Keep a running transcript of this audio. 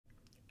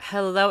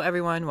Hello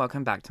everyone,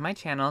 welcome back to my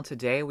channel.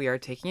 Today we are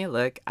taking a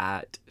look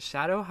at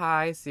Shadow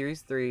High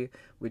Series 3.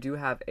 We do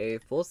have a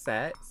full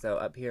set. So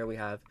up here we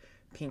have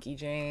Pinkie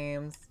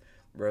James,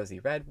 Rosie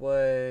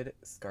Redwood,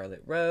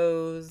 Scarlet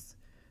Rose,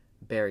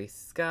 Berrie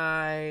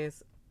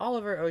Skies,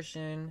 Oliver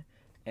Ocean,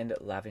 and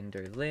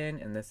Lavender Lynn.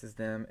 And this is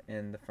them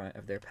in the front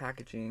of their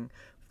packaging.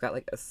 We've got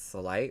like a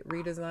slight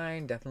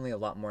redesign, definitely a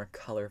lot more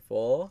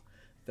colorful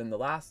than the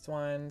last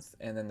ones.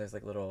 And then there's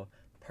like little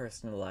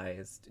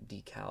personalized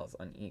decals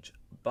on each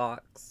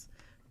box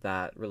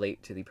that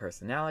relate to the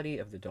personality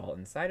of the doll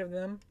inside of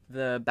them.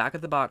 The back of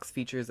the box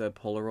features a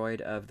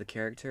Polaroid of the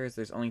characters.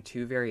 There's only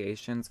 2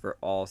 variations for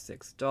all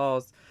 6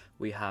 dolls.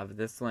 We have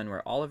this one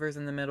where Oliver's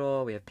in the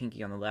middle, we have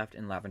Pinkie on the left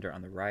and Lavender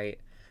on the right.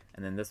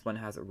 And then this one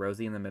has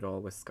Rosie in the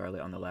middle with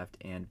Scarlet on the left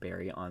and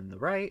Berrie on the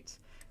right.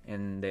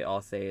 And they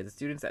all say, the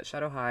students at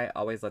Shadow High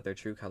always let their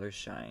true colors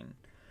shine.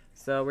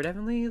 So we're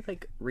definitely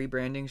like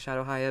rebranding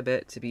Shadow High a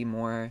bit to be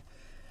more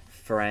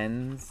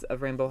Friends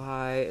of Rainbow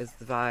High is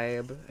the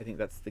vibe. I think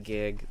that's the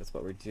gig. That's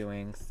what we're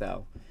doing.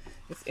 So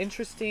it's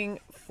interesting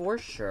for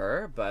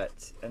sure,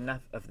 but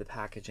enough of the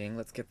packaging.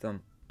 Let's get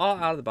them all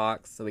out of the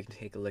box so we can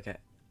take a look at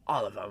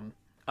all of them.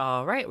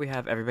 All right, we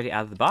have everybody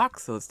out of the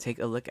box, so let's take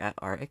a look at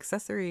our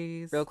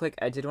accessories. Real quick,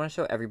 I did want to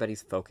show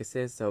everybody's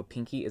focuses. So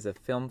Pinkie is a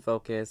film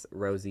focus,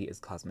 Rosie is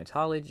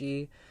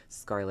cosmetology,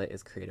 Scarlet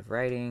is creative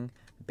writing,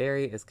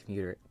 Berrie is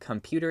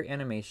computer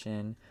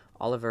animation,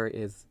 Oliver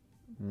is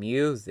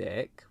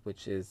music,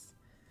 which is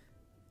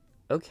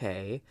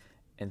okay,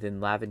 and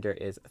then Lavender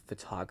is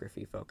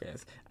photography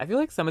focus. I feel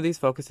like some of these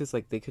focuses,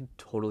 like, they could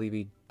totally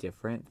be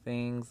different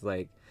things.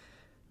 Like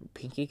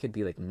Pinkie could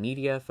be like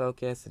media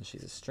focus and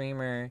she's a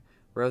streamer.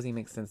 Rosie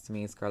makes sense to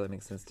me. Scarlet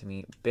makes sense to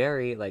me.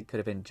 Berrie like could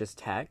have been just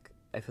tech.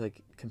 I feel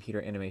like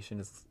computer animation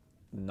is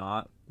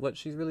not what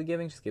she's really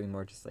giving. She's giving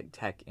more just like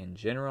tech in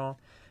general.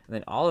 And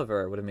then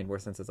Oliver would have made more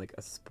sense as like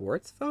a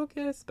sports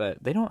focus,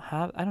 but they don't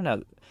have, I don't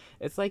know.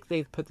 It's like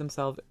they've put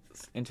themselves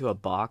into a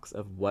box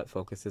of what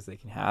focuses they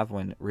can have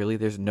when really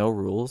there's no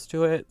rules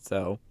to it.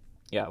 So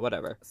yeah,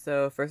 whatever.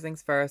 So first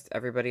things first,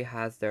 everybody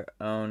has their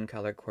own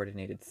color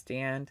coordinated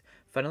stand.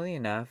 Funnily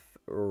enough,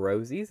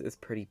 Rosie's is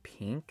pretty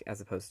pink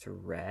as opposed to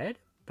red,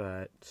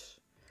 but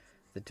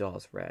the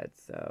doll's red,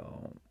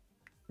 so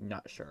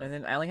not sure. And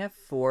then I only have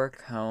 4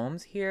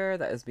 combs here.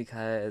 That is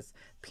because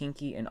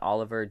Pinkie and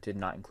Oliver did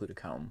not include a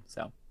comb.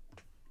 So,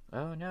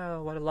 oh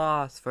no, what a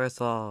loss for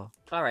us all.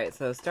 All right,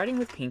 so starting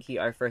with Pinkie,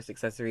 our first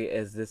accessory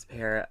is this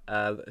it's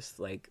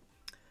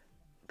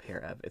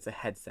a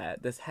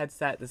headset. This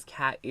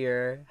cat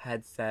ear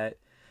headset,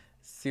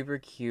 super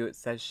cute,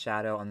 says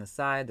Shadow on the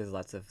side. There's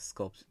lots of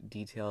sculpt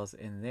details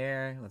in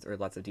there, or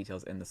lots of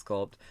details in the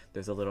sculpt.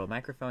 There's a little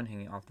microphone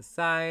hanging off the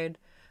side.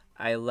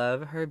 I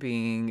love her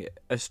being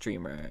a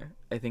streamer.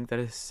 I think that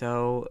is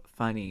so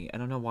funny. I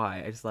don't know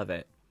why. I just love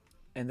it.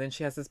 And then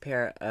she has this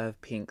pair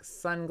of pink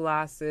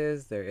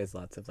sunglasses. There is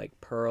lots of like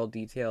pearl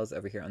details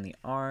over here on the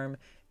arm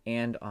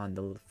and on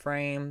the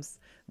frames.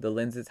 The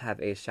lenses have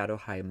a Shadow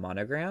High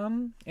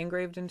monogram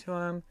engraved into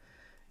them.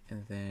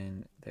 And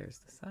then there's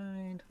the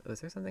side. Oh, is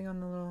there something on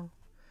the little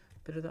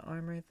bit of the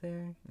arm right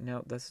there?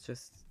 No, that's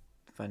just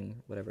funny.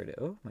 Whatever it is.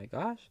 Oh my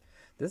gosh.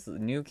 This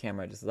new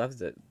camera just loves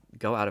to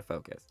go out of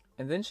focus.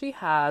 And then she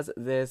has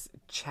this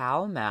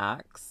Chow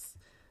Max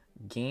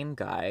game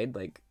guide,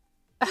 like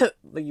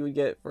like you would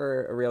get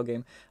for a real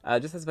game.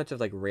 Just has a bunch of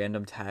like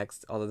random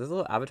text. Although this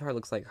little avatar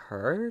looks like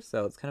her,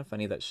 so it's kind of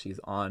funny that she's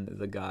on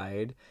the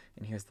guide.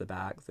 And here's the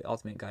back. It's the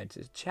ultimate guide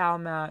to Chow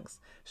Max.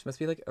 She must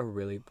be like a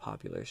really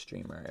popular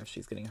streamer if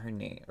she's getting her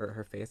name or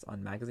her face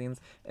on magazines.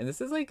 And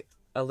this is like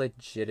a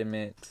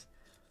legitimate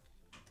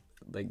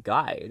like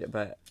guide,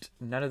 but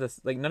none of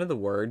the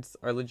words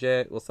are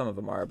legit. Well, some of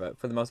them are, but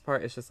for the most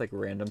part it's just like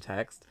random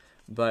text.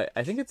 But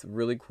I think it's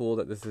really cool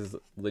that this is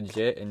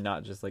legit and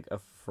not just like a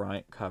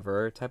front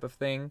cover type of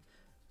thing.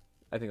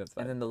 I think that's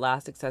fun. And then the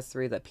last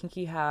accessory that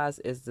Pinkie has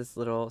is this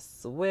little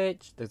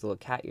switch. There's little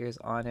cat ears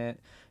on it.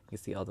 You can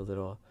see all the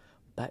little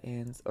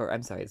buttons, or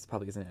I'm sorry, this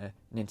probably isn't a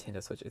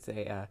Nintendo Switch. It's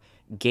a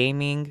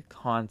gaming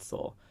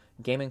console.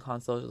 Gaming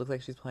console. It looks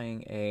like she's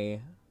playing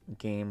a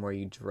game where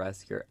you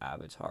dress your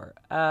avatar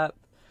up.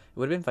 It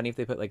would have been funny if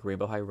they put like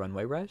Rainbow High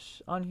Runway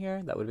Rush on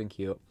here. That would have been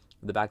cute.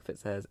 The back fit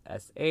says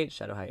SH,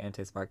 Shadow High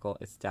Anti-Sparkle,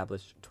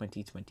 established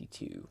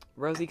 2022.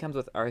 Rosie comes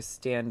with our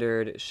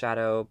standard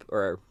shadow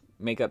or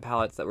makeup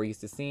palettes that we're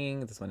used to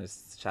seeing. This one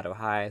is Shadow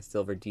High,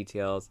 silver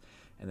details,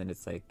 and then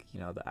it's like, you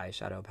know, the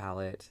eyeshadow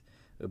palette.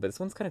 But this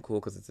one's kind of cool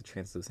because it's a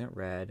translucent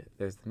red.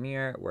 There's the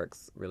mirror. It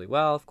works really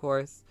well, of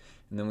course.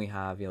 And then we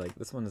have, you know, like,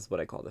 this one is what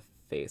I call the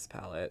face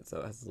palette. So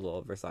it has a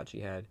little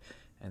Versace head.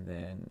 And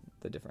then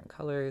the different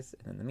colors.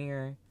 And then the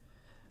mirror.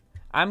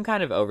 I'm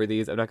kind of over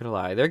these. I'm not going to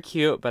lie. They're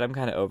cute, but I'm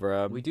kind of over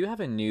them. We do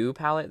have a new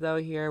palette, though,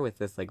 here with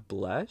this, like,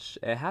 blush.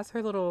 It has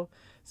her little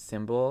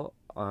symbol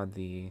on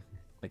the,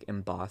 like,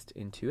 embossed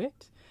into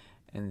it.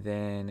 And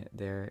then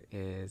there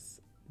is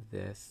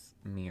this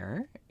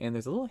mirror. And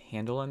there's a little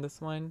handle on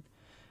this one.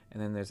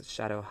 And then there's a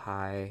Shadow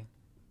High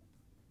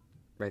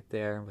right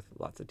there with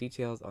lots of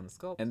details on the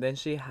sculpt. And then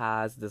she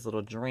has this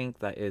little drink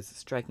that is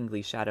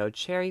strikingly shadow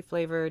cherry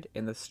flavored,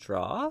 and the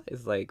straw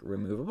is like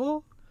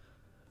removable.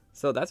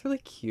 So that's really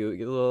cute.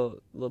 You get a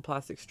little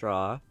plastic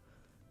straw.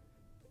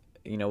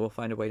 You know, we'll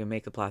find a way to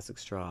make a plastic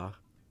straw.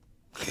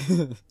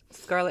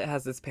 Scarlet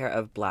has this pair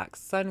of black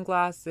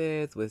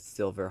sunglasses with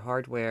silver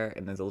hardware,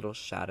 and there's a little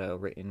shadow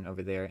written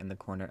over there in the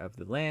corner of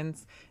the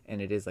lens,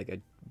 and it is like a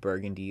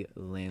burgundy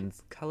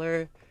lens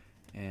color,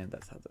 and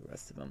that's how the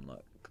rest of them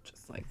look,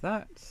 just like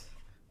that.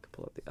 Could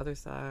pull up the other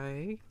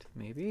side,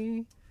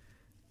 maybe,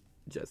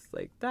 just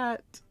like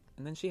that.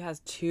 And then she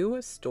has 2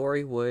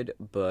 Storywood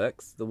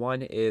books. The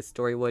one is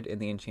Storywood and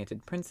the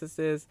Enchanted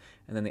Princesses,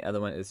 and then the other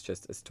one is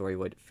just a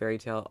Storywood Fairy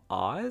Tale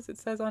Oz, it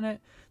says on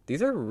it.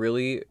 These are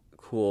really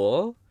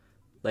cool.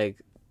 Like,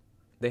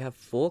 they have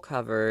full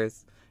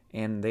covers,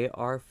 and they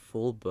are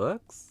full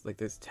books. Like,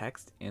 there's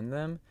text in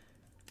them,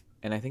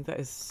 and I think that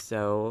is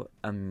so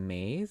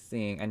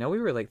amazing. I know we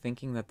were, like,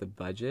 thinking that the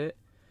budget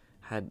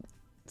had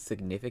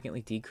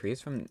significantly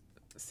decreased from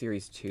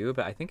series 2,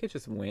 but I think it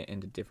just went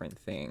into different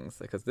things,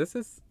 because this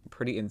is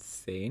pretty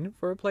insane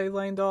for a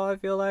Playline doll, I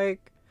feel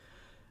like,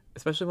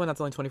 especially when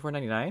that's only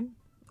 $24.99.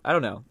 I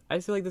don't know, I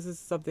just feel like this is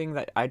something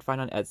that I'd find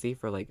on Etsy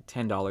for like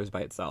 $10 by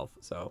itself.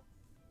 So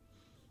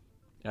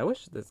I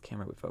wish this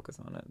camera would focus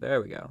on it.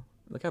 There we go.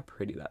 Look how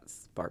pretty that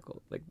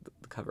sparkle, like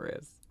the cover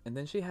is. And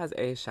then she has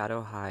a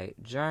Shadow High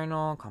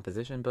journal,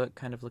 composition book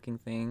kind of looking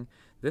thing.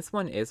 This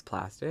one is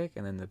plastic,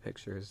 and then the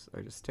pictures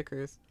are just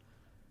stickers,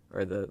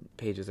 or the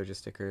pages are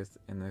just stickers,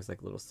 and there's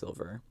like little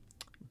silver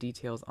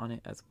details on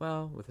it as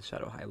well with a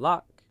Shadow High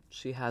lock.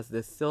 She has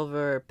this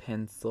silver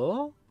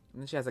pencil,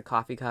 and then she has a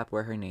coffee cup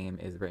where her name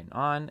is written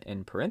on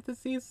in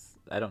parentheses.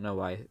 I don't know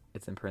why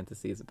it's in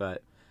parentheses,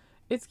 but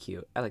it's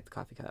cute. I like the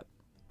coffee cup.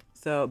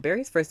 So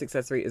Berrie's first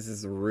accessory is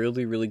this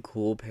really, really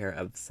cool pair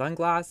of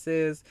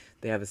sunglasses.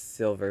 They have a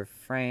silver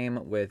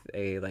frame with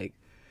a like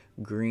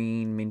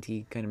green,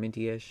 minty, kind of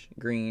minty-ish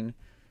green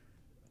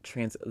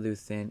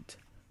translucent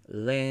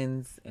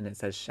lens, and it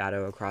says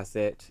shadow across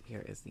it.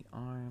 Here is the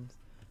arms.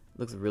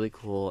 Looks really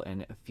cool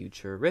and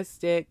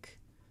futuristic.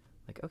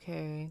 Like,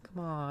 okay,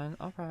 come on,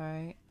 all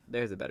right.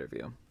 There's a better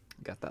view.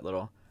 Got that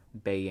little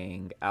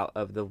bayang out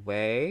of the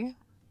way.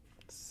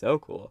 So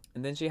cool.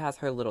 And then she has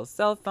her little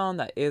cell phone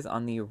that is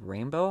on the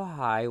Rainbow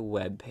High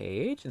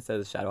webpage instead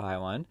of the Shadow High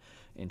one.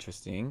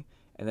 Interesting.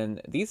 And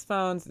then these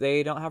phones,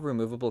 they don't have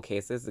removable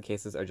cases. The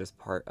cases are just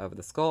part of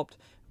the sculpt,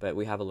 but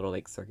we have a little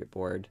like circuit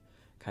board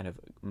kind of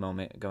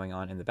moment going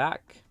on in the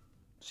back.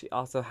 She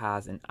also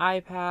has an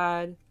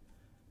iPad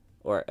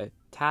or a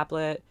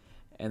tablet,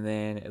 and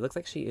then it looks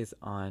like she is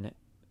on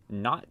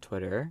not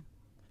Twitter.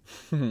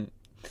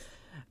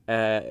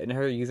 And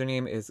her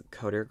username is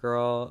Coder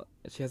Girl.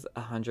 She has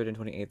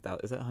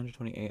 128,000. Is it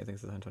 128? I think it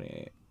says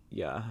 128.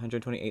 Yeah,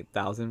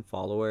 128,000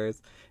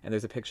 followers. And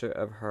there's a picture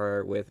of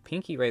her with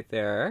Pinkie right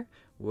there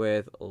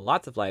with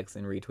lots of likes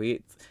and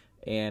retweets.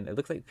 And it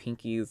looks like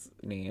Pinkie's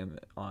name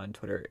on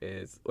Twitter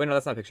is... Wait, no,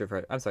 that's not a picture of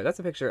her. I'm sorry, that's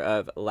a picture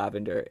of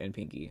Lavender and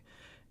Pinkie.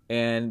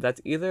 And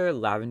that's either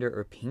Lavender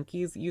or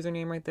Pinkie's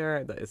username right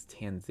there. That is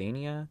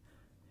Tanzania.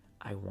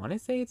 I want to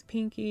say it's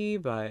Pinkie,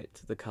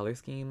 but the color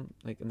scheme,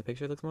 like in the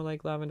picture, looks more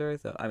like Lavender.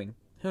 So, I mean,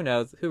 who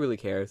knows? Who really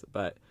cares?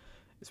 But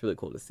it's really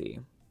cool to see.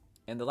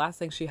 And the last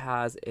thing she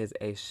has is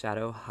a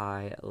Shadow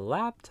High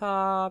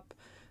laptop.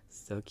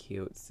 So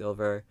cute.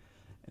 Silver.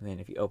 And then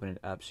if you open it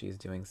up, she's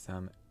doing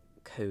some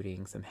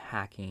coding, some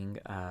hacking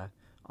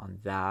on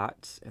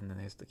that. And then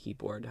there's the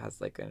keyboard. It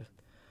has like a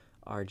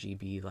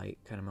RGB light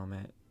kind of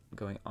moment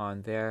going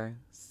on there.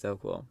 So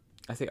cool.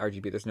 I say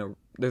RGB,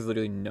 there's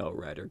literally no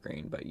red or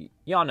green, but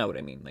y'all know what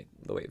I mean, like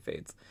the way it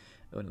fades.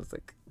 When it looks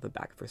like the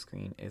back of her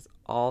screen is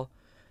all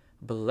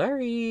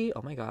blurry.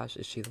 Oh my gosh,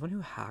 is she the one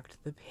who hacked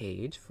the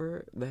page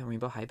for the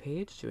Rainbow High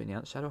page to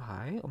announce Shadow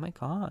High? Oh my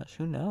gosh,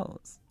 who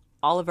knows?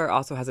 Oliver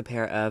also has a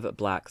pair of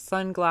black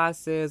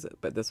sunglasses,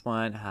 but this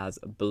one has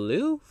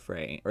blue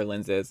frame or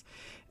lenses,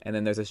 and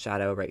then there's a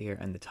shadow right here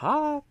in the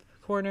top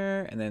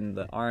corner, and then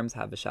the arms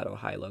have the Shadow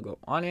High logo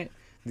on it.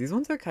 These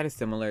ones are kind of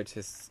similar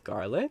to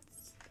Scarlet's.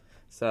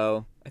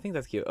 So, I think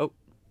that's cute. Oh,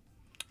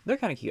 they're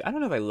kind of cute. I don't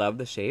know if I love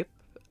the shape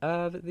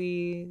of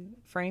the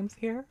frames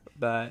here,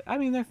 but I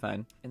mean, they're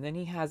fun. And then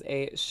he has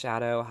a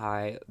Shadow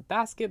High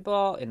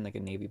basketball in like a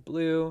navy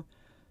blue,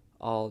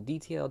 all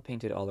detailed,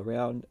 painted all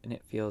around, and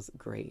it feels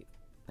great.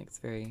 Like, it's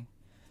very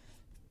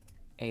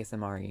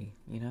ASMR-y,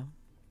 you know?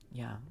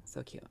 Yeah,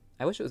 so cute.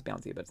 I wish it was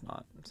bouncy, but it's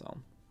not, so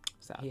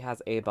sad. He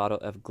has a bottle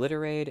of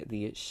Glitterade,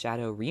 the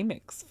Shadow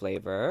Remix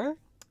flavor.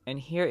 And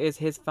here is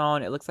his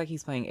phone. It looks like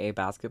he's playing a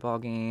basketball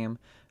game.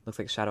 Looks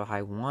like Shadow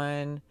High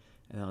won.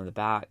 And then on the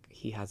back,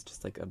 he has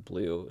just like a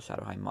blue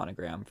Shadow High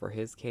monogram for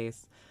his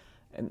case.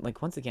 And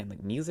like, once again,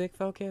 like music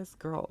focus,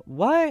 girl,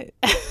 what?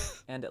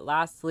 And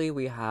lastly,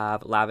 we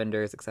have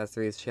Lavender's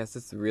accessories. She has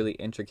this really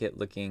intricate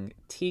looking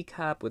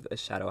teacup with a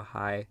Shadow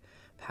High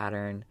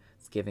pattern.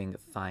 It's giving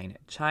fine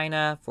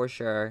china for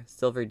sure.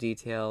 Silver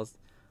details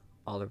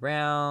all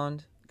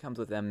around. Comes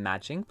with a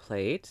matching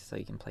plate, so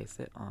you can place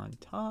it on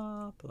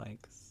top like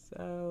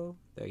so.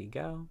 There you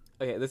go.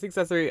 Okay, this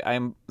accessory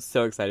I'm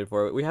so excited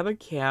for. We have a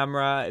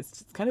camera. It's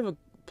just kind of a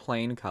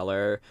plain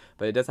color,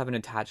 but it does have an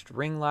attached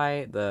ring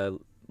light. The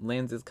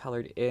lens is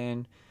colored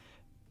in.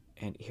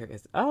 And here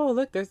is, oh,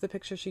 look, there's the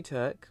picture she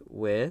took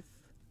with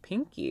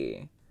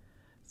Pinkie.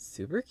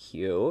 Super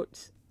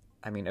cute.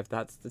 I mean, if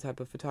that's the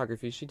type of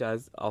photography she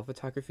does, all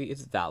photography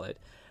is valid.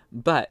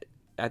 But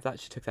I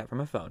thought she took that from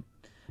a phone.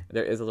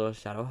 There is a little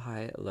Shadow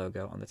High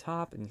logo on the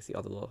top, and you can see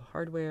all the little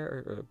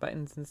hardware or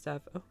buttons and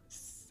stuff. Oh,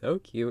 so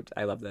cute.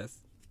 I love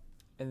this.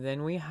 And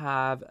then we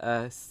have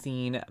a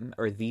Scene,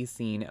 or The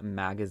Scene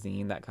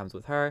magazine that comes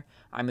with her.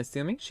 I'm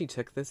assuming she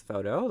took this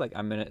photo. Like,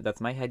 that's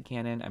my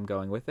headcanon. I'm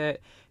going with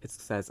it. It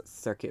says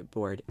Circuit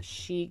Board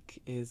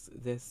Chic is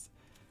this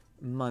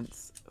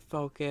month's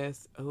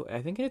focus. Oh,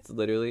 I think it's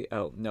literally,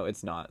 oh, no,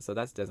 it's not. So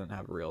that doesn't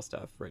have real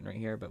stuff written right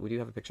here. But we do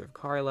have a picture of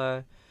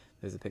Carla.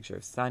 There's a picture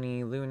of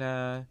Sunny,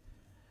 Luna,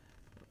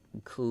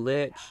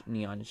 Glitch,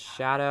 Neon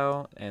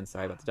Shadow. And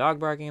sorry about the dog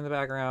barking in the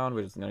background.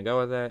 We're just going to go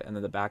with it. And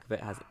then the back of it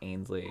has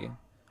Ainsley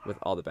with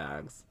all the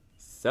bags.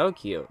 So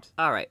cute.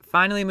 All right,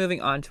 finally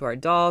moving on to our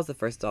dolls. The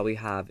first doll we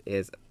have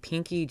is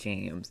Pinkie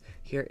James.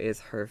 Here is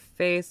her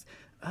face.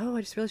 Oh,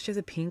 I just realized she has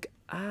a pink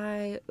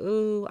eye.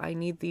 Ooh, I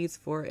need these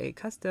for a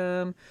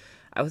custom.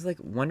 I was like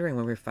wondering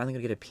when we were finally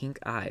gonna get a pink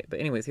eye. But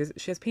anyways,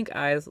 she has pink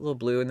eyes, a little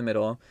blue in the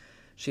middle.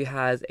 She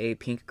has a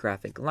pink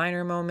graphic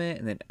liner moment,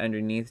 and then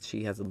underneath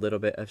she has a little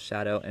bit of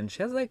shadow, and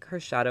she has like her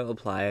shadow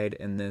applied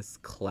in this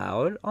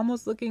cloud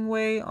almost looking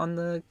way on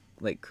the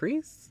like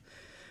crease.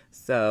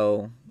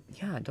 So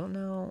yeah, I don't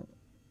know.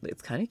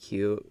 It's kind of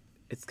cute.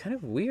 It's kind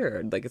of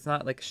weird. Like, it's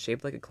not like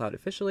shaped like a cloud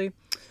officially.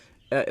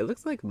 It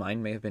looks like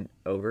mine may have been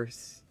over.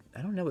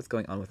 I don't know what's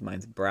going on with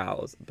mine's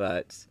brows,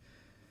 but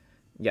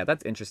yeah,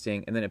 that's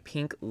interesting. And then a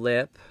pink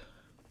lip.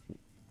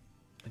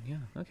 And yeah,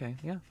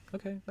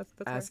 okay, that's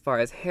as far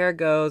as hair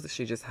goes,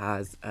 she just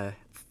has a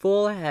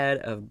full head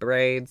of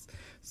braids.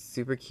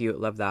 Super cute.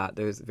 Love that.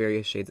 There's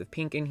various shades of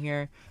pink in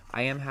here.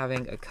 I am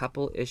having a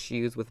couple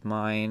issues with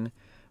mine.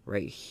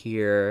 Right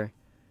here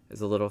is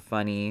a little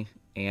funny,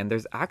 and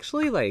there's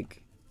actually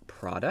like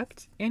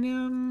product in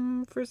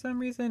him for some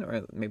reason,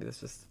 or maybe that's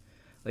just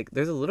like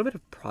there's a little bit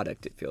of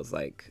product, it feels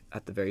like,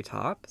 at the very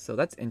top, so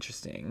that's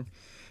interesting.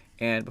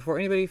 And before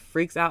anybody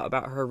freaks out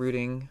about her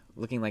rooting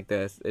looking like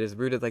this, it is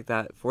rooted like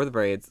that for the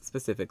braids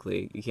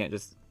specifically. You can't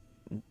just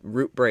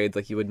root braids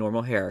like you would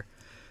normal hair,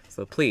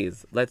 so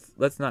please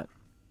let's not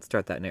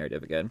start that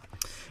narrative again.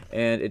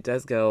 And it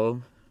does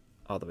go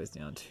all the way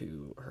down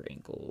to her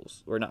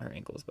ankles, or not her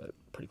ankles, but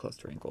pretty close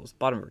to her ankles,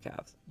 bottom of her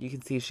calves. You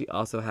can see she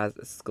also has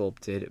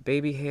sculpted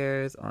baby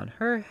hairs on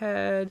her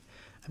head.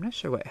 I'm not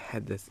sure what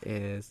head this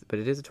is, but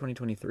it is a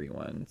 2023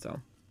 one. So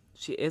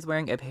she is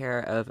wearing a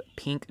pair of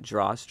pink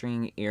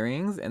drawstring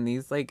earrings, and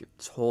these like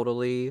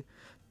totally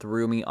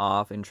threw me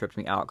off and tripped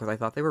me out because I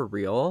thought they were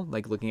real,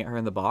 like looking at her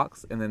in the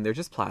box, and then they're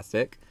just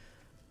plastic,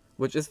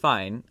 which is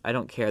fine. I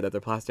don't care that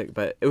they're plastic,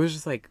 but it was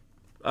just like,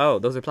 oh,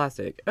 those are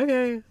plastic.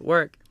 Okay,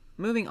 work.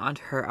 Moving on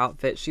to her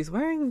outfit, she's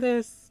wearing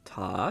this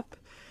top.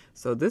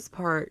 So this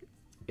part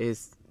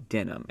is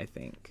denim, I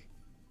think.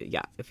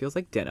 Yeah, it feels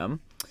like denim.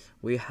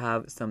 We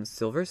have some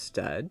silver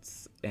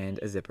studs and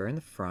a zipper in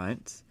the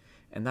front.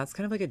 And that's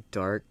kind of like a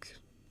dark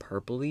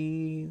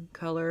purpley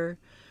color.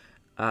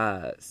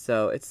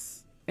 So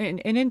it's an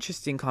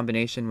interesting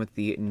combination with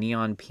the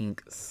neon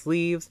pink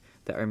sleeves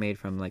that are made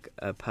from like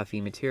a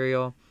puffy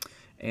material.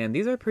 And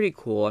these are pretty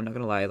cool. I'm not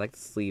going to lie. I like the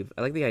sleeve.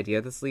 I like the idea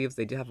of the sleeves.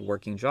 They do have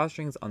working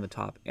drawstrings on the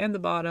top and the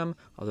bottom,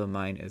 although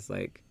mine is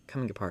like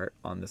coming apart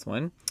on this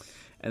one.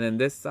 And then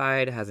this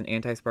side has an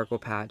anti-sparkle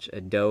patch, a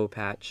doe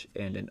patch,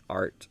 and an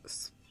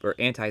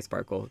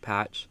anti-sparkle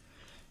patch.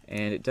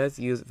 And it does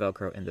use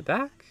Velcro in the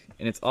back.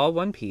 And it's all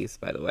one piece,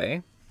 by the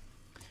way.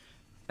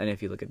 And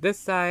if you look at this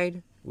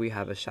side, we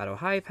have a Shadow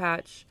High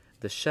patch,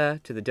 the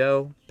to the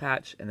doe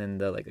patch, and then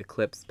the like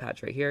eclipse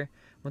patch right here.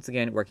 Once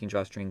again, working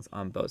drawstrings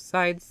on both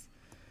sides.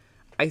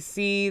 I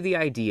see the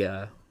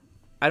idea.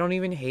 I don't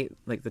even hate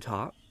like the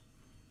top.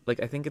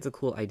 Like, I think it's a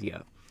cool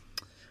idea.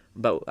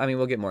 But I mean,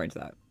 we'll get more into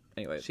that.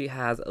 Anyway, she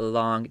has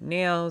long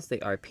nails. They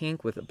are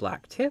pink with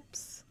black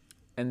tips.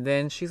 And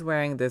then she's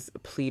wearing this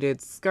pleated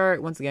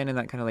skirt, once again in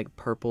that kind of like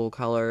purple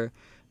color.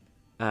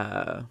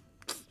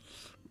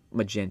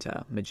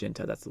 Magenta,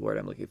 that's the word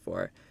I'm looking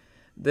for.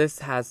 This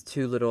has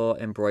two little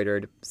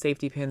embroidered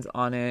safety pins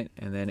on it,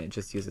 and then it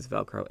just uses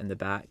Velcro in the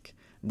back.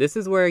 This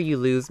is where you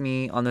lose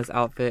me on this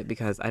outfit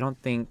because I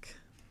don't think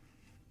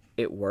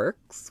it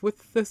works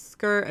with the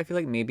skirt. I feel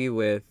like maybe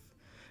if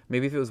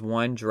it was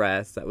one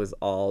dress that was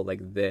all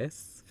like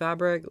this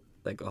fabric,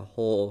 like a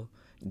whole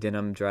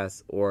denim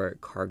dress or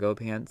cargo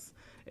pants,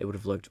 it would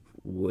have looked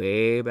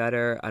way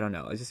better. I don't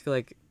know. I just feel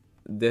like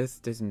this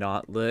does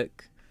not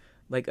look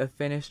like a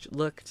finished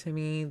look to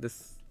me.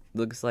 This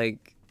looks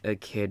like a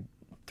kid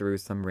threw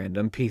some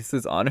random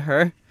pieces on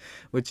her,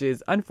 which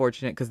is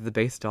unfortunate because the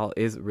base doll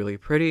is really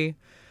pretty.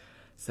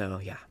 So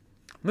yeah.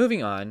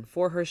 Moving on,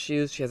 for her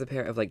shoes, she has a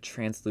pair of like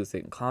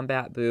translucent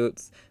combat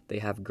boots. They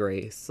have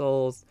gray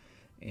soles,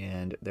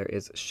 and there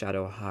is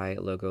Shadow High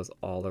logos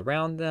all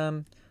around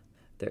them.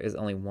 There is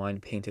only one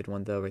painted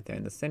one though right there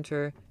in the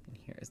center. And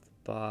here is the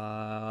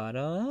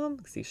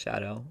bottom. See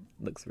shadow.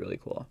 Looks really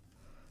cool.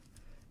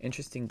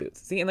 Interesting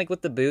boots. See, and like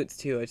with the boots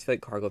too, I just feel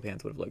like cargo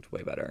pants would have looked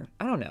way better.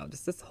 I don't know.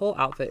 Just this whole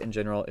outfit in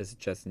general is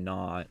just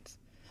not,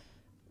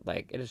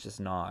 like, it is just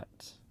not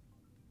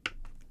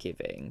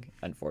giving,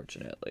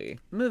 unfortunately.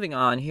 Moving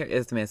on, here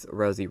is Miss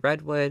Rosie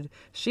Redwood.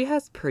 She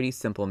has pretty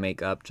simple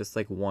makeup, just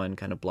like one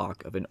kind of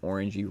block of an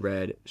orangey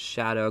red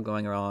shadow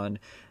going on.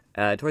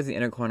 Towards the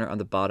inner corner on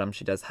the bottom,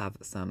 she does have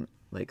some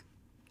like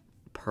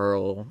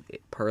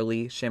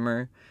pearly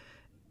shimmer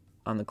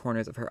on the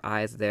corners of her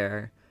eyes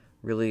there.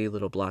 Really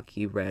little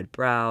blocky red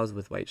brows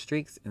with white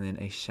streaks, and then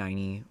a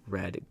shiny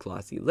red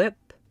glossy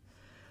lip.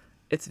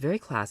 It's very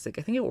classic.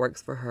 I think it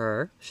works for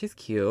her. She's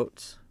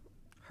cute.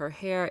 Her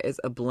hair is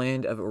a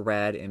blend of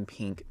red and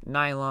pink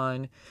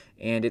nylon,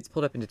 and it's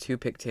pulled up into two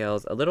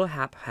pigtails a little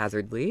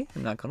haphazardly,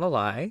 I'm not gonna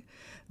lie.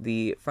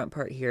 The front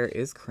part here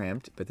is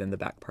crimped, but then the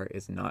back part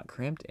is not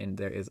crimped, and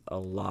there is a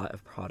lot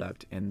of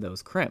product in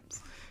those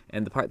crimps.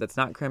 And the part that's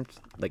not crimped,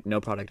 like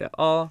no product at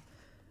all,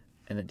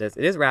 and it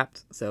is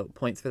wrapped, so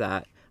points for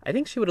that. I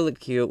think she would have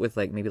looked cute with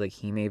like maybe like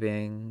hime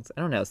bangs.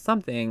 I don't know,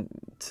 something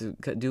to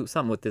do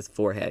something with this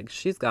forehead.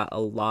 She's got a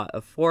lot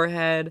of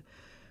forehead.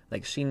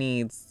 Like she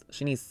needs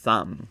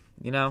some,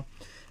 you know?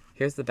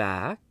 Here's the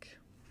back.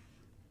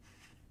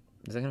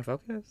 Is that gonna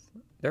focus?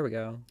 There we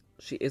go.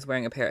 She is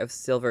wearing a pair of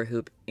silver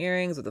hoop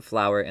earrings with a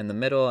flower in the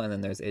middle, and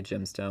then there's a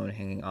gemstone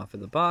hanging off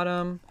of the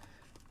bottom.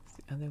 What's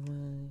the other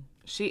one?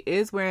 She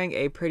is wearing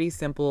a pretty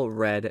simple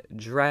red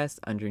dress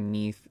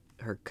underneath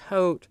her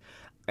coat.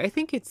 I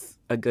think it's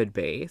a good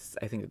base.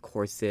 I think a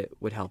corset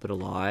would help it a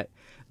lot.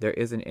 There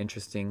is an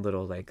interesting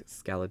little like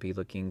scallopy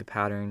looking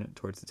pattern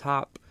towards the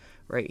top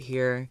right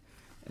here.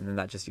 And then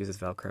that just uses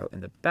Velcro in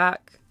the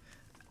back.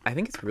 I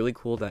think it's really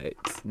cool that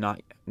it's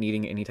not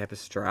needing any type of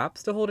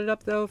straps to hold it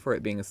up though, for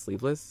it being a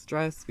sleeveless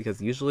dress,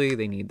 because usually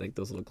they need like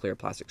those little clear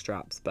plastic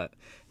straps, but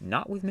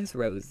not with Miss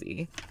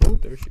Rosie. Oh,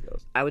 there she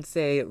goes. I would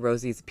say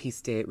Rosie's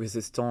piece de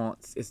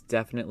resistance is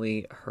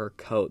definitely her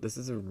coat. This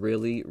is a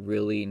really,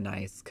 really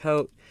nice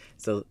coat.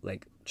 So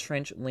like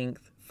trench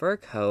length fur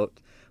coat,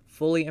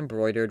 fully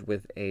embroidered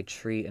with a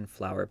tree and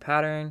flower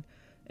pattern.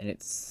 And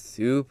it's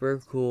super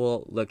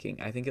cool looking.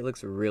 I think it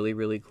looks really,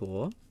 really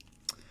cool.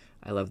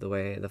 I love the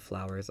way the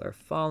flowers are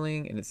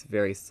falling, and it's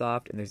very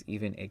soft, and there's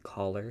even a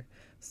collar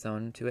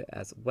sewn to it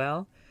as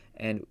well.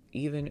 And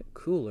even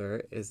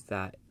cooler is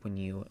that when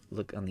you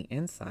look on the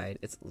inside,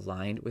 it's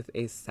lined with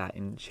a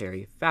satin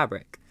cherry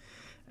fabric.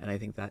 And I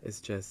think that is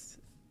just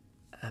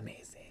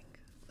amazing.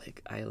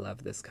 Like, I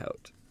love this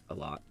coat a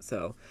lot.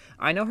 So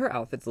I know her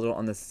outfit's a little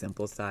on the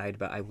simple side,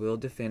 but I will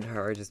defend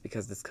her just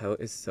because this coat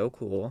is so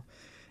cool.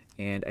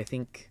 And I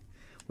think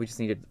we just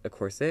needed a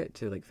corset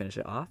to like finish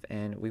it off,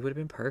 and we would have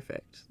been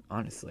perfect,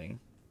 honestly.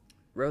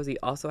 Rosie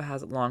also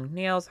has long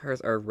nails. Hers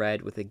are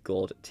red with a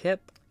gold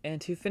tip. And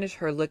to finish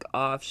her look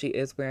off, she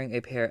is wearing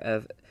a pair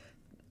of,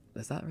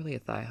 it's not really a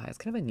thigh high, it's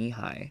kind of a knee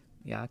high.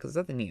 Yeah, because it's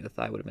at the knee. The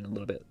thigh would have been a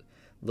little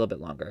bit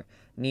longer.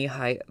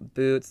 Knee-high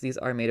boots. These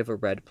are made of a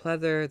red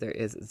pleather. There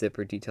is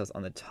zipper details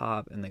on the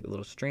top and like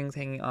little strings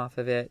hanging off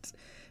of it.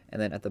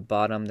 And then at the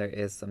bottom, there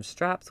is some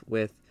straps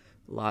with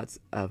lots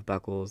of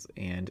buckles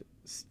and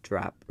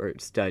strap or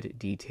stud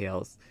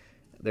details.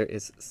 There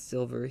is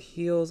silver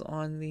heels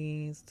on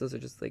these. Those are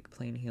just like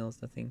plain heels,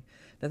 nothing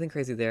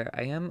crazy there.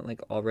 I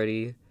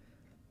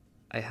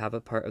have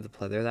a part of the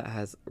pleather that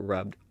has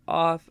rubbed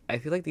off. I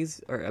feel like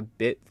these are a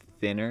bit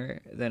thinner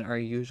than our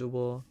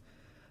usual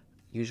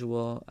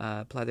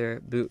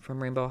pleather boot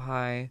from Rainbow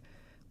High.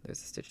 There's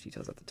the stitch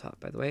details at the top,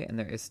 by the way, and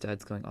there is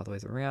studs going all the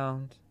ways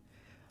around.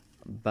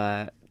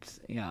 But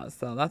yeah,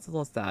 so that's a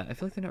little sad. I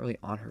feel like they're not really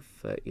on her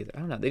foot either. I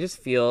don't know. They just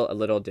feel a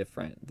little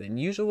different than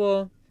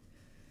usual,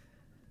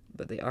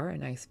 but they are a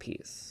nice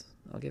piece.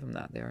 I'll give them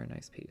that. They are a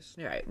nice piece.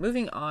 All right,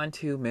 moving on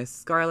to Miss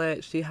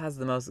Scarlet. She has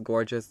the most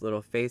gorgeous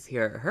little face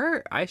here.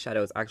 Her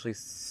eyeshadow is actually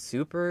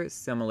super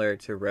similar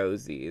to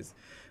Rosie's,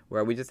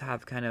 where we just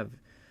have kind of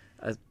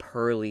a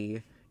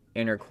pearly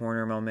inner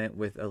corner moment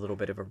with a little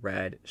bit of a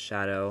red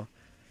shadow.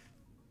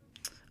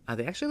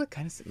 They actually look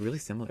kind of really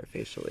similar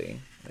facially.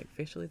 Like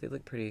facially, they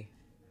look pretty.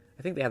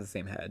 I think they have the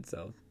same head,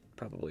 so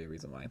probably a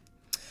reason why.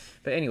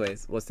 But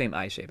anyways, well, same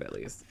eye shape at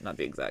least, not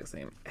the exact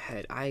same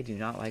head. I do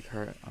not like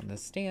her on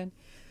this stand.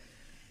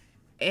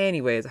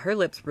 Anyways, her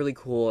lip's really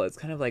cool. It's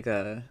kind of like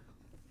a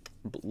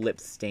lip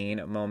stain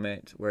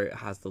moment where it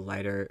has the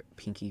lighter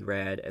pinky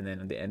red, and then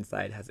on the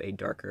inside has a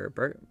darker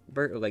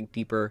like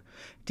deeper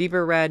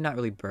red, not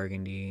really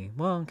burgundy.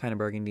 Well, kind of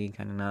burgundy,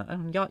 kind of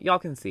not. Y'all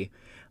can see.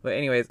 But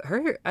anyways,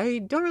 I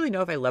don't really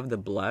know if I love the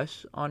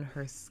blush on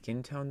her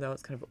skin tone though.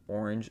 It's kind of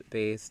orange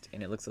based,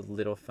 and it looks a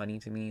little funny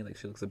to me. Like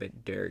she looks a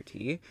bit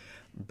dirty,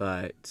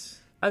 but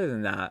other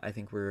than that, I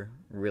think we're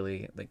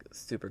really like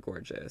super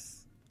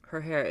gorgeous. Her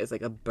hair is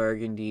like a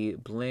burgundy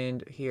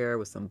blend here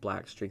with some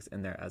black streaks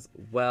in there as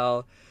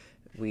well.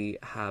 We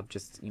have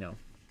just, you know,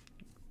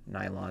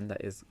 nylon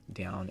that is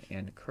down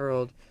and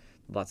curled.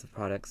 lots of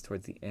products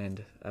towards the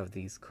end of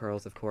these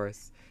curls, of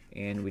course.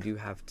 And we do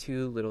have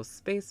 2 little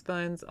space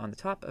buns on the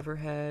top of her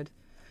head.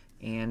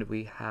 And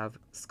we have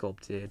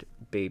sculpted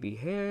baby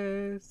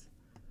hairs.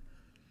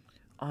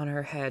 On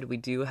her head, we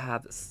do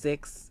have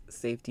 6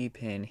 safety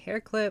pin hair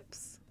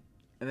clips.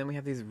 And then we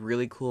have these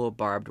really cool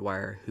barbed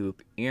wire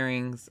hoop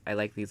earrings. I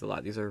like these a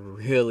lot. These are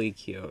really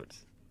cute.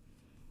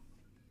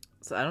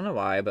 So I don't know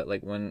why, but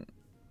like when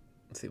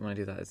I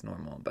do that, it's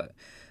normal. But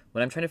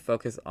when I'm trying to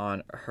focus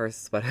on her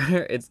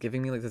sweater, it's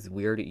giving me like this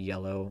weird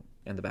yellow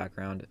in the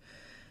background.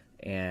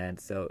 And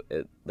so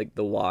it, like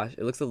the wash,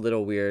 it looks a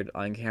little weird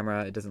on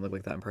camera. It doesn't look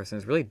like that in person.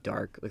 It's really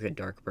dark, like a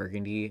dark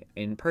burgundy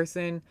in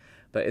person.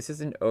 But it's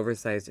just an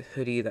oversized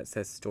hoodie that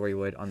says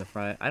Storywood on the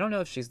front. I don't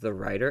know if she's the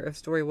writer of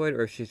Storywood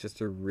or if she's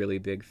just a really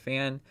big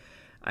fan.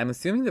 I'm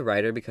assuming the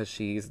writer because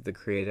she's the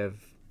creative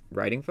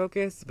writing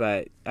focus,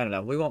 but I don't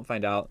know. We won't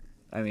find out.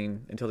 I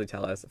mean, until they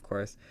tell us, of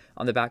course.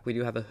 On the back, we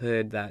do have a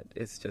hood that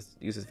is just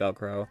uses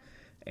Velcro.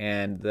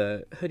 And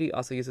the hoodie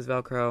also uses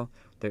Velcro.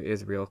 There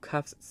is real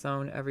cuffs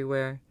sewn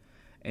everywhere.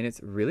 And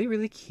it's really,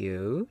 really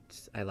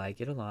cute. I like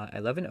it a lot. I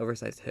love an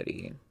oversized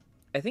hoodie.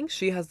 I think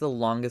she has the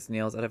longest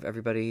nails out of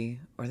everybody,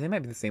 or they might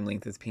be the same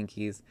length as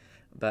Pinkie's,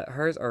 but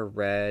hers are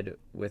red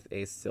with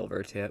a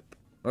silver tip.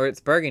 Or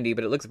it's burgundy,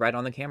 but it looks red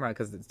on the camera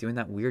because it's doing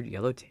that weird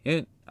yellow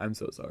tint. I'm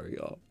so sorry,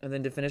 y'all. And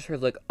then to finish her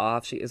look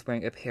off, she is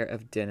wearing a pair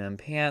of denim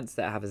pants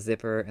that have a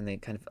zipper, and they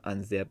kind of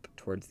unzip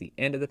towards the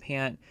end of the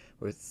pant,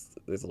 where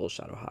there's a little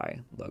Shadow High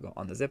logo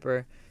on the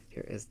zipper.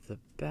 Here is the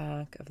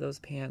back of those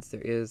pants.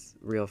 There is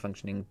real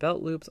functioning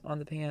belt loops on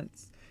the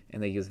pants,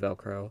 and they use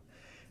Velcro.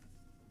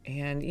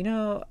 And, you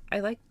know, I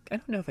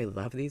don't know if I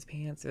love these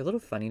pants. They're a little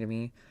funny to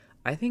me.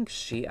 I think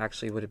she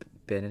actually would have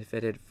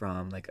benefited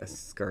from, like, a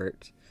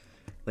skirt,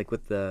 like,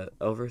 with the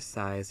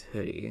oversized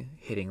hoodie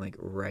hitting, like,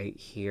 right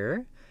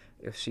here.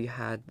 If she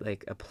had,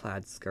 like, a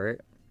plaid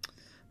skirt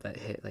that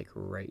hit, like,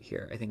 right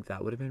here, I think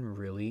that would have been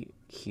really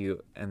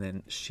cute. And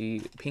then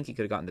Pinkie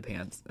could have gotten the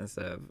pants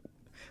instead of,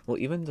 well,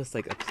 even just,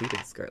 like, a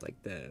pleated skirt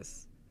like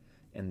this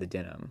and the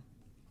denim.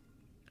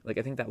 Like,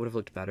 I think that would have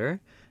looked better.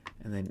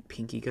 And then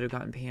Pinkie could have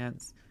gotten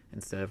pants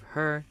instead of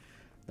her.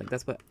 Like,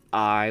 that's what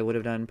I would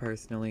have done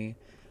personally.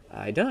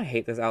 I don't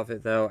hate this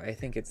outfit, though. I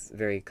think it's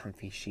very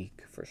comfy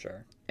chic, for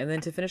sure. And then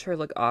to finish her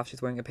look off,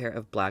 she's wearing a pair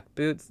of black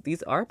boots.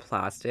 These are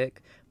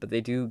plastic, but they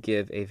do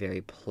give a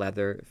very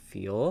pleather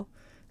feel.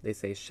 They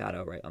say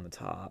Shadow right on the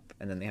top,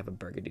 and then they have a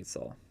burgundy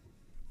sole.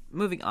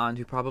 Moving on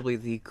to probably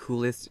the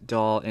coolest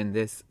doll in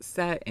this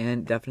set,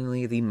 and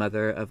definitely the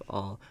mother of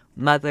all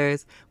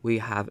mothers, we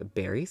have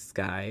Berrie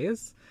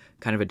Skies.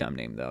 Kind of a dumb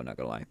name though, not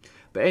gonna lie.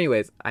 But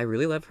anyways, I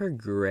really love her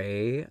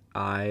gray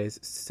eyes.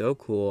 So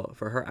cool.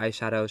 For her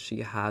eyeshadow,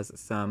 she has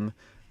some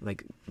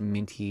like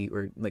minty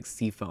or like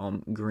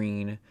seafoam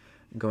green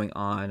going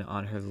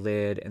on her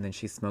lid, and then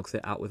she smokes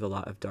it out with a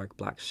lot of dark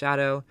black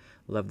shadow.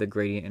 Love the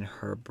gradient in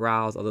her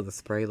brows, although the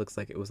spray looks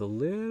like it was a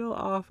little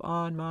off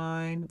on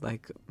mine.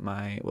 Like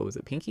my, what was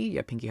it, Pinkie?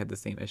 Yeah, Pinkie had the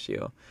same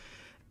issue.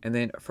 And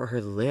then for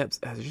her lips,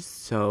 they're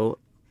just so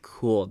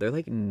cool. They're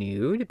like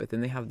nude, but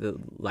then they have the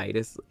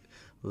lightest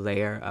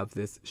layer of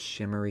this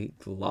shimmery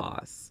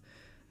gloss.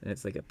 And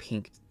it's like a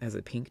pink, has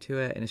a pink to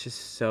it, and it's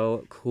just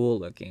so cool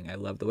looking. I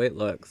love the way it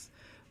looks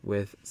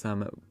with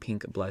some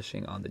pink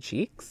blushing on the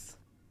cheeks.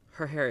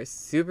 Her hair is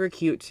super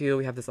cute too.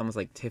 We have this almost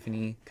like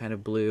Tiffany kind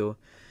of blue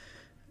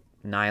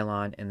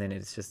nylon, and then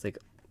it's just like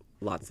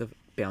lots of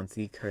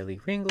bouncy curly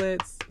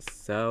ringlets.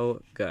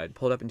 So good.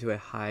 Pulled up into a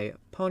high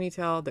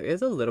ponytail. There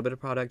is a little bit of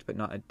product, but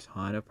not a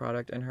ton of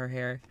product in her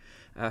hair.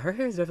 Her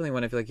hair is definitely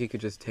one I feel like you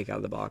could just take out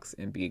of the box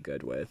and be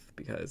good with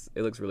because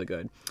it looks really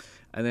good.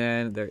 And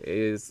then there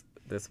is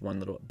this one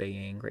little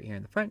bang right here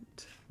in the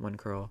front. One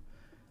curl.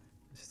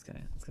 It's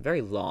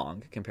very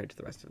long compared to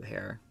the rest of the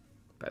hair,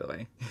 by the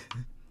way.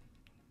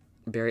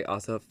 Berrie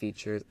also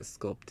features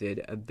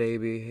sculpted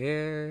baby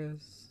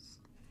hairs.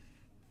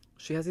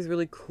 She has these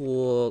really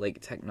cool like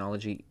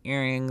technology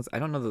earrings. I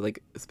don't know the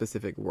like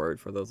specific word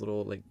for those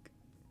little like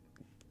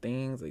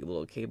things, like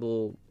little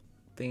cable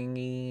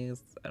thingies.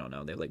 I don't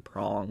know. They're like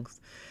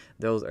prongs.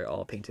 Those are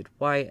all painted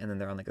white, and then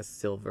they're on like a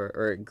silver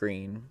or a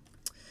green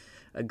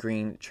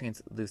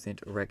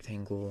translucent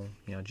rectangle,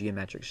 you know,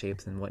 geometric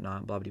shapes and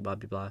whatnot, blah blah blah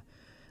blah blah.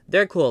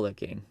 They're cool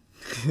looking.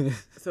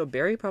 So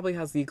Berrie probably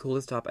has the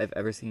coolest top I've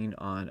ever seen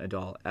on a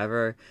doll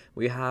ever.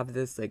 We have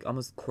this like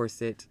almost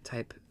corset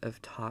type of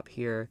top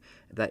here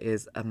that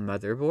is a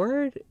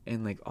motherboard,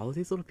 and like all of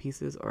these little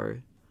pieces are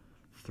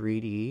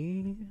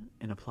 3D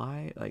and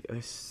apply. Like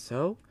they're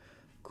so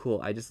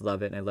cool. I just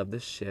love it, and I love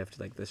this shift,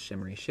 like this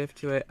shimmery shift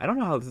to it. I don't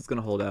know how this is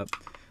gonna hold up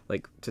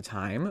like to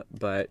time,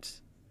 but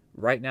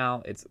right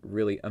now it's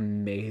really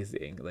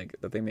amazing like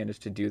that they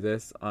managed to do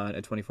this on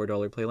a $24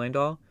 Playline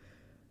doll.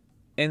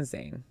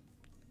 Insane.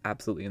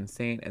 Absolutely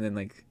insane. And then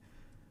like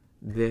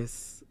the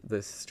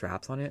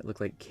straps on it look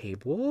like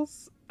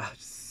cables. Oh,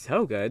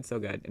 so good, so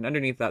good. And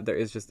underneath that there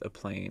is just a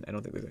plain, I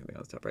don't think there's anything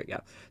else top, right? Yeah,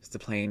 just a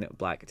plain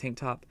black tank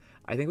top.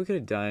 I think we could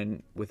have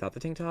done without the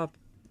tank top.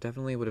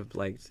 Definitely would have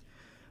liked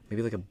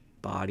maybe like a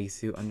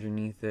bodysuit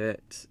underneath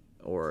it,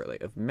 or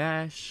like of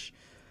mesh.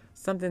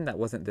 Something that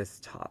wasn't this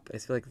top. I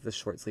feel like the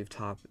short sleeve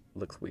top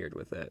looks weird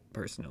with it,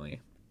 personally.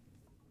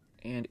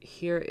 And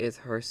here is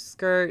her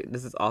skirt.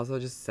 This is also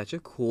just such a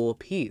cool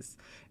piece.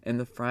 In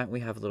the front, we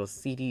have little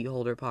CD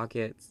holder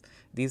pockets.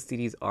 These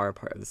CDs are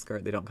part of the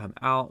skirt. They don't come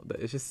out,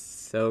 but it's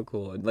just so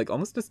cool. And like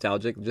almost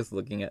nostalgic just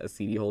looking at a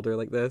CD holder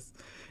like this.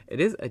 It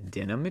is a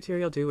denim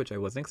material too, which I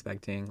wasn't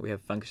expecting. We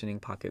have functioning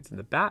pockets in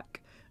the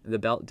back. The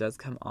belt does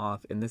come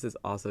off, and this is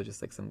also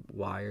just like some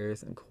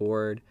wires and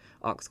cord,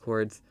 aux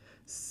cords.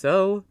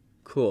 So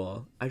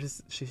cool.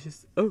 She's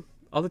just, oh,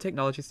 all the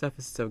technology stuff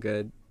is so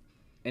good.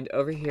 And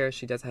over here,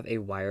 she does have a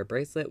wire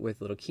bracelet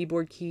with little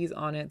keyboard keys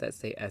on it that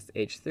say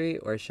SH3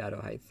 or Shadow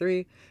High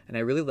 3. And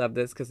I really love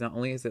this because not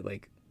only is it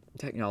like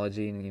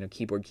technology and, you know,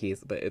 keyboard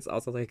keys, but it's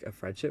also like a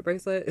friendship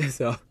bracelet.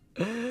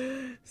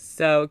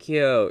 So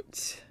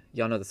cute.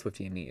 Y'all know the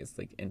Swiftie and me is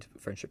like into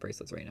friendship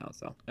bracelets right now.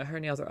 So her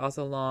nails are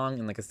also long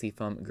in like a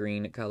seafoam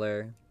green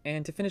color.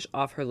 And to finish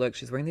off her look,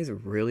 she's wearing these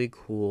really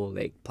cool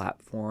like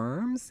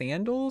platform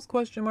sandals,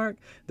 question mark.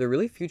 They're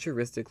really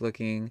futuristic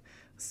looking,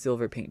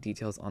 silver paint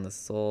details on the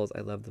soles.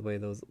 I love the way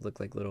those look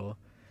like little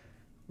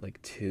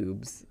like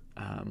tubes.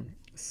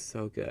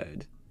 So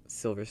good.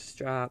 Silver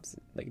straps,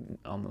 like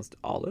almost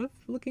olive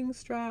looking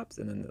straps,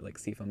 and then the like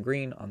seafoam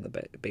green on the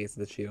base of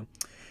the shoe.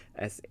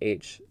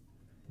 SH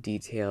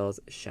details,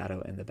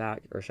 shadow in the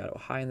back, or shadow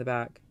high in the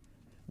back.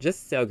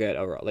 Just so good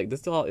overall. Like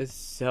this doll is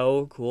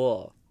so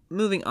cool.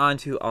 Moving on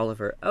to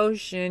Oliver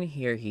Ocean.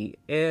 Here he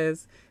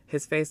is.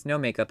 His face, no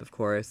makeup, of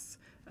course.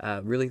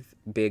 Really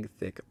big,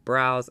 thick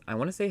brows. I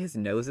want to say his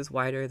nose is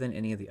wider than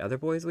any of the other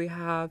boys we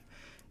have.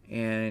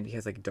 And he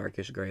has like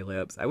darkish gray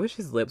lips. I wish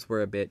his lips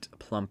were a bit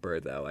plumper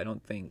though. I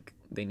don't think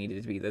they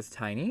needed to be this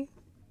tiny.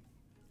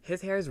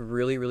 His hair is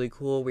really, really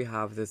cool. We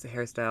have this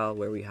hairstyle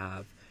where we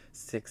have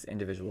 6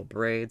 individual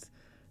braids.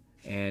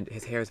 And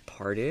his hair is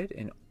parted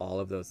in all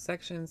of those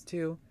sections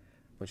too,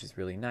 which is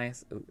really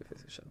nice. Ooh,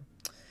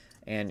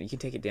 and you can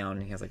take it down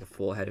and he has like a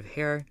full head of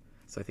hair.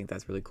 So I think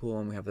that's really cool.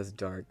 And we have this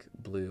dark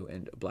blue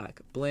and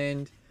black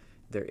blend.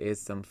 There is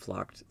some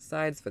flocked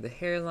sides for the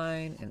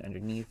hairline, and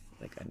underneath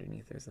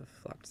there's a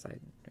flocked side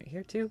right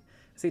here too.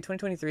 See,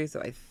 2023,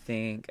 so I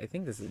think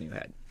this is a new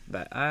head,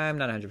 but I'm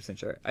not 100%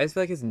 sure. I just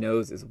feel like his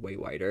nose is way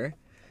wider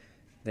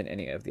than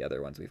any of the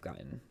other ones we've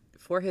gotten.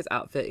 For his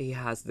outfit, he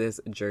has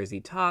this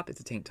jersey top. It's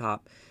a tank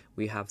top.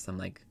 We have some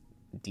like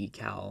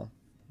decal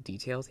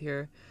details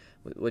here,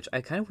 which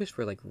I kind of wish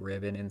were like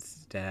ribbon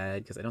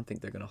instead, because I don't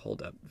think they're going to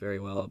hold up very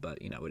well,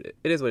 but you know, it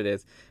is what it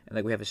is. And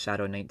like we have a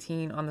Shadow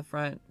 19 on the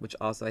front, which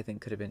also I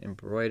think could have been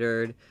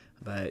embroidered,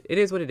 but it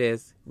is what it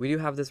is. We do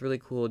have this really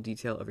cool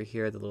detail over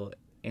here, the little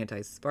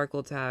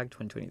anti-sparkle tag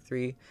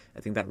 2023. I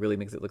think that really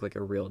makes it look like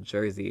a real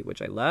jersey,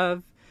 which I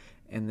love.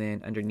 And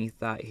then underneath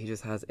that, he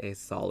just has a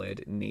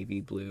solid navy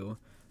blue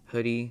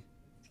hoodie,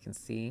 you can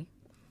see,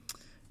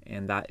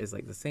 and that is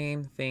like the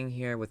same thing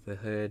here with the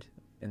hood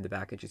in the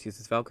back. It just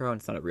uses Velcro and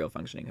it's not a real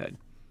functioning hood.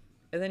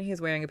 And then he's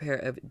wearing a pair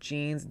of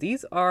jeans.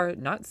 These are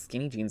not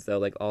skinny jeans though,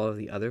 like all of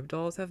the other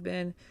dolls have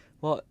been.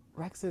 Well,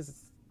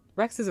 Rex's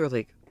are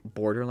like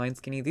borderline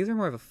skinny. These are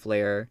more of a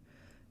flare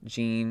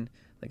jean,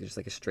 like just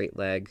like a straight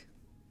leg,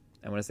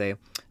 I want to say.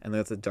 And then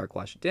it's a dark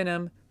wash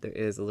denim. There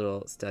is a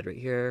little stud right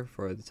here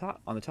for the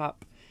top, on the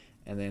top,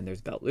 and then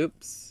there's belt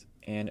loops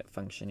and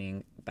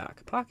functioning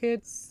back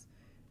pockets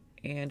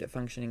and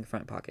functioning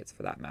front pockets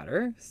for that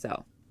matter.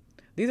 So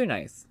these are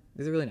nice.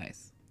 These are really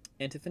nice.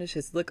 And to finish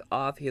his look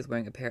off, he is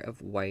wearing a pair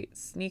of white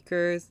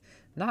sneakers.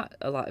 Not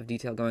a lot of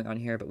detail going on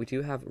here, but we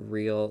do have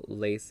real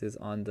laces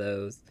on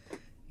those.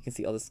 You can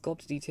see all the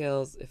sculpt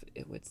details if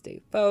it would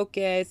stay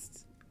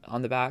focused.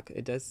 On the back,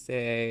 it does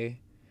say,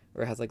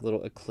 or it has like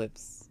little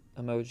eclipse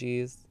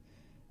emojis.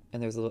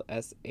 And there's a little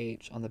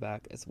SH on the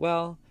back as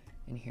well.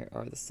 And here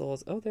are the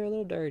soles. Oh, they're a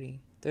little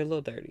dirty. They're a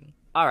little dirty.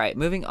 All right,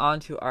 moving on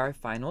to our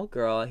final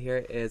girl.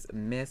 Here is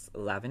Miss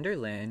Lavender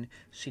Lynn.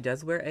 She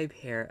does wear a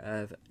pair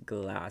of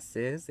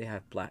glasses. They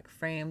have black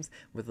frames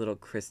with little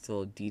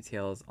crystal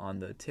details on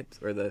the tips,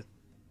 or the,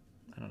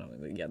 I don't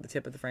know, yeah, the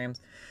tip of the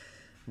frames,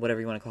 whatever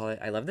you want to call it.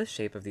 I love the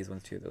shape of these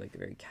ones too. They're like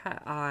very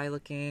cat eye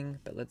looking,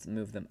 but let's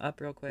move them up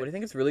real quick. What I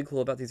think is really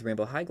cool about these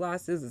rainbow high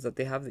glasses is that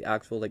they have the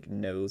actual like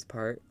nose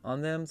part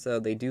on them. So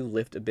they do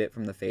lift a bit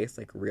from the face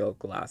like real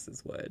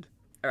glasses would.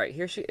 All right,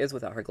 here she is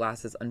without her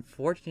glasses.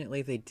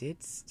 Unfortunately, they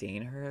did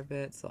stain her a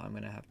bit, so I'm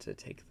going to have to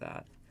take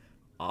that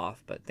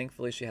off. But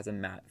thankfully, she has a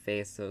matte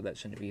face, so that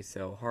shouldn't be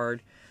so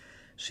hard.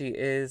 She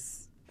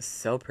is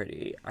so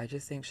pretty. I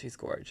just think she's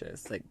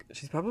gorgeous. Like,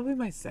 she's probably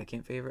my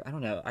second favorite. I don't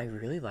know. I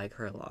really like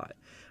her a lot.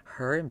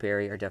 Her and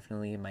Berrie are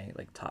definitely my,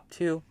 like, top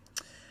 2.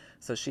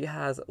 So she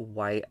has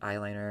white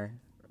eyeliner,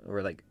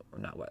 or, like,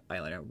 not white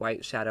eyeliner,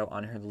 white shadow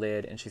on her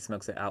lid, and she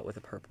smokes it out with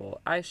a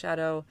purple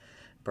eyeshadow,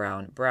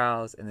 brown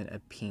brows, and then a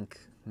pink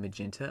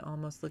magenta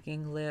almost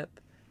looking lip,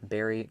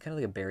 berry, kind of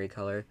like a berry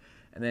color,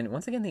 and then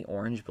once again the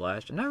orange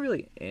blush. I'm not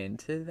really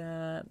into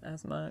that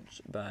as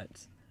much,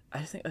 but I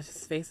just think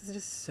his face is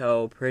just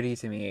so pretty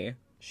to me.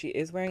 She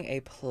is wearing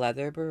a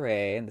pleather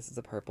beret, and this is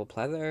a purple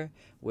pleather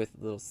with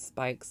little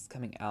spikes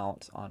coming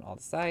out on all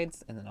the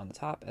sides and then on the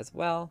top as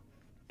well.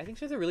 I think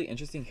she has a really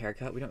interesting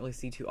haircut. We don't really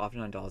see too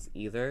often on dolls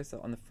either. So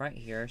on the front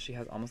here, she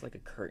has almost like a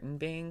curtain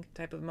bang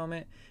type of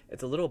moment.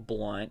 It's a little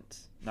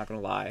blunt, not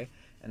gonna lie,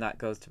 and that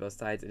goes to both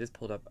sides. It is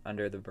pulled up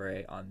under the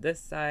beret on this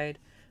side.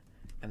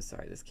 I'm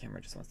sorry, this camera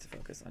just wants to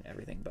focus on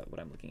everything but what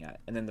I'm looking at.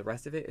 And then the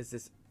rest of it is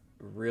this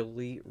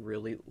really,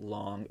 really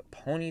long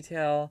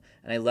ponytail.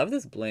 And I love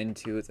this blend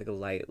too. It's like a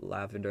light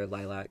lavender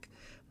lilac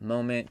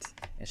moment.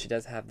 And she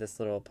does have this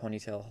little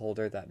ponytail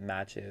holder that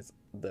matches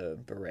the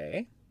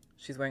beret.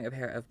 She's wearing a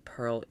pair of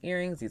pearl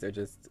earrings. These are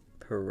just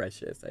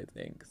precious, I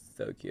think.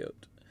 So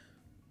cute.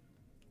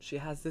 She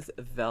has this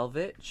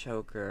velvet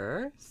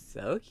choker.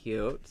 So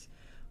cute.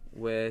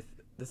 With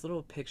this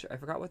little picture. I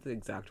forgot what the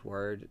exact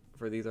word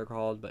for these are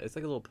called, but it's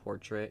like a little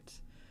portrait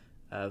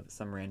of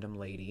some random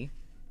lady.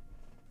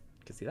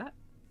 You can see that?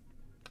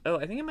 Oh,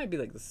 I think it might be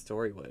like the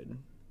Storywood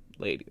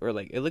lady. Or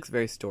like, it looks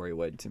very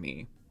Storywood to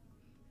me.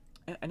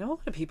 And I know a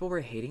lot of people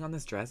were hating on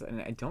this dress,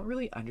 and I don't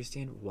really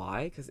understand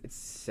why, because it's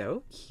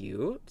so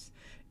cute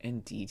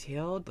and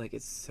detailed. Like,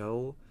 it's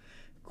so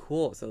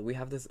cool. So we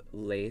have this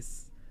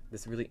lace,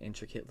 this really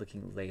intricate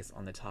looking lace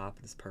on the top,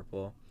 this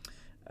purple.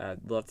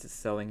 Lots of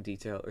sewing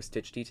detail or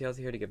stitch details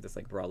here to give this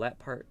like bralette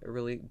part a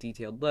really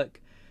detailed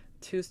look.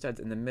 2 studs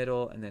in the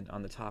middle, and then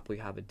on the top we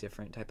have a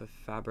different type of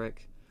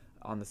fabric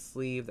on the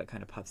sleeve that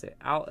kind of puffs it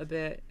out a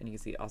bit, and you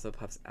can see it also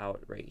puffs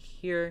out right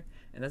here,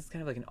 and this is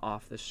kind of like an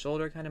off the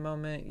shoulder kind of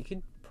moment. You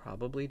could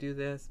probably do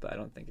this, but I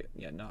don't think it,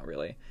 yeah, not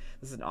really.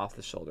 This is an off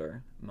the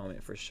shoulder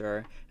moment for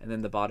sure. And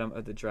then the bottom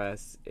of the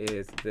dress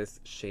is this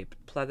shaped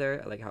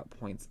pleather. I like how it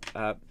points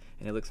up,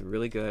 and it looks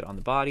really good on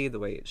the body, the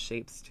way it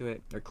shapes to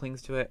it or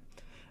clings to it.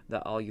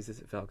 That all uses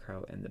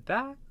Velcro in the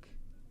back.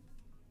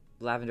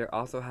 Lavender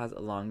also has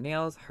long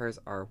nails. Hers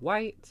are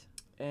white.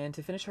 And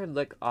to finish her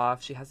look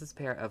off, she has this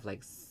pair of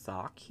like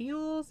sock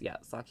heels. Yeah,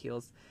 sock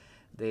heels.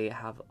 They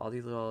have all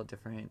these little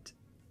different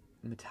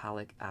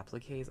metallic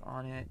appliques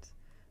on it,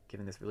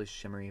 giving this really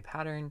shimmery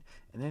pattern.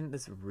 And then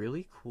this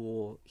really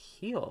cool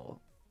heel.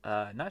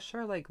 Not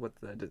sure like what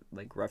the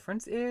like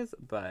reference is,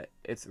 but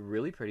it's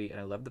really pretty, and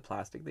I love the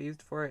plastic they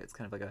used for it. It's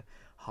kind of like a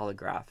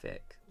holographic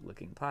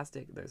looking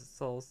plastic. There's the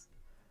soles.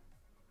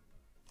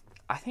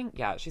 I think,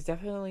 yeah, she's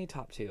definitely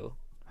top 2.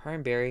 Her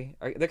and Berrie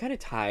they're kind of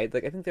tied.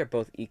 Like, I think they're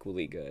both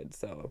equally good.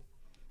 So,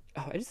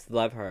 oh, I just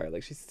love her.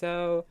 Like, she's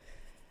so,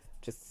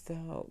 just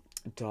so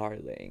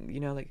darling. You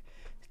know, like,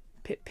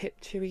 pip pip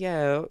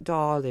cheerio,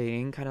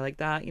 darling, kind of like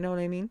that. You know what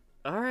I mean?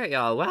 All right,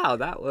 y'all. Wow,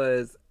 that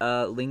was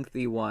a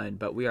lengthy one,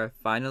 but we are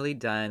finally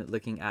done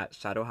looking at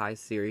Shadow High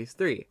Series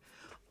 3.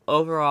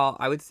 Overall,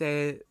 I would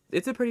say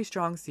it's a pretty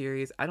strong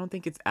series. I don't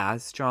think it's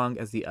as strong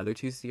as the other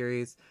 2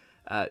 series.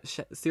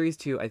 Series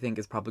 2, I think,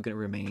 is probably going to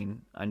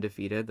remain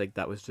undefeated. Like,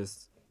 that was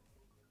just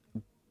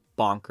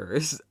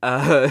bonkers.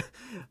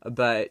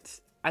 But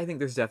I think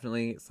there's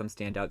definitely some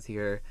standouts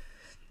here.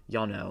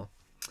 Y'all know.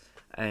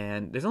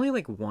 And there's only,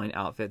 like, one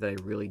outfit that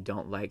I really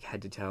don't like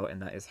head to toe,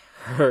 and that is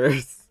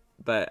hers.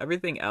 But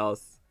everything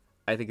else,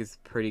 I think, is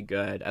pretty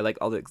good. I like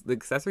all the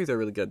accessories are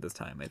really good this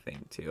time, I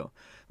think, too.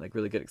 Like,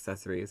 really good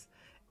accessories.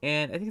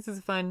 And I think this is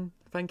a fun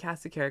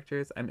cast of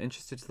characters. I'm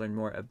interested to learn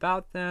more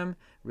about them.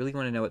 Really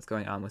want to know what's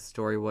going on with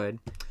Storywood.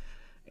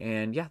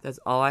 And yeah, that's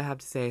all I have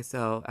to say.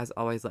 So as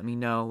always, let me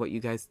know what you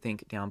guys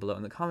think down below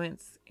in the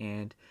comments.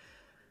 And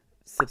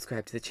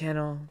subscribe to the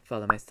channel,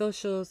 follow my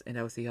socials, and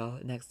I will see y'all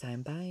next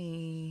time.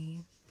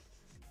 Bye!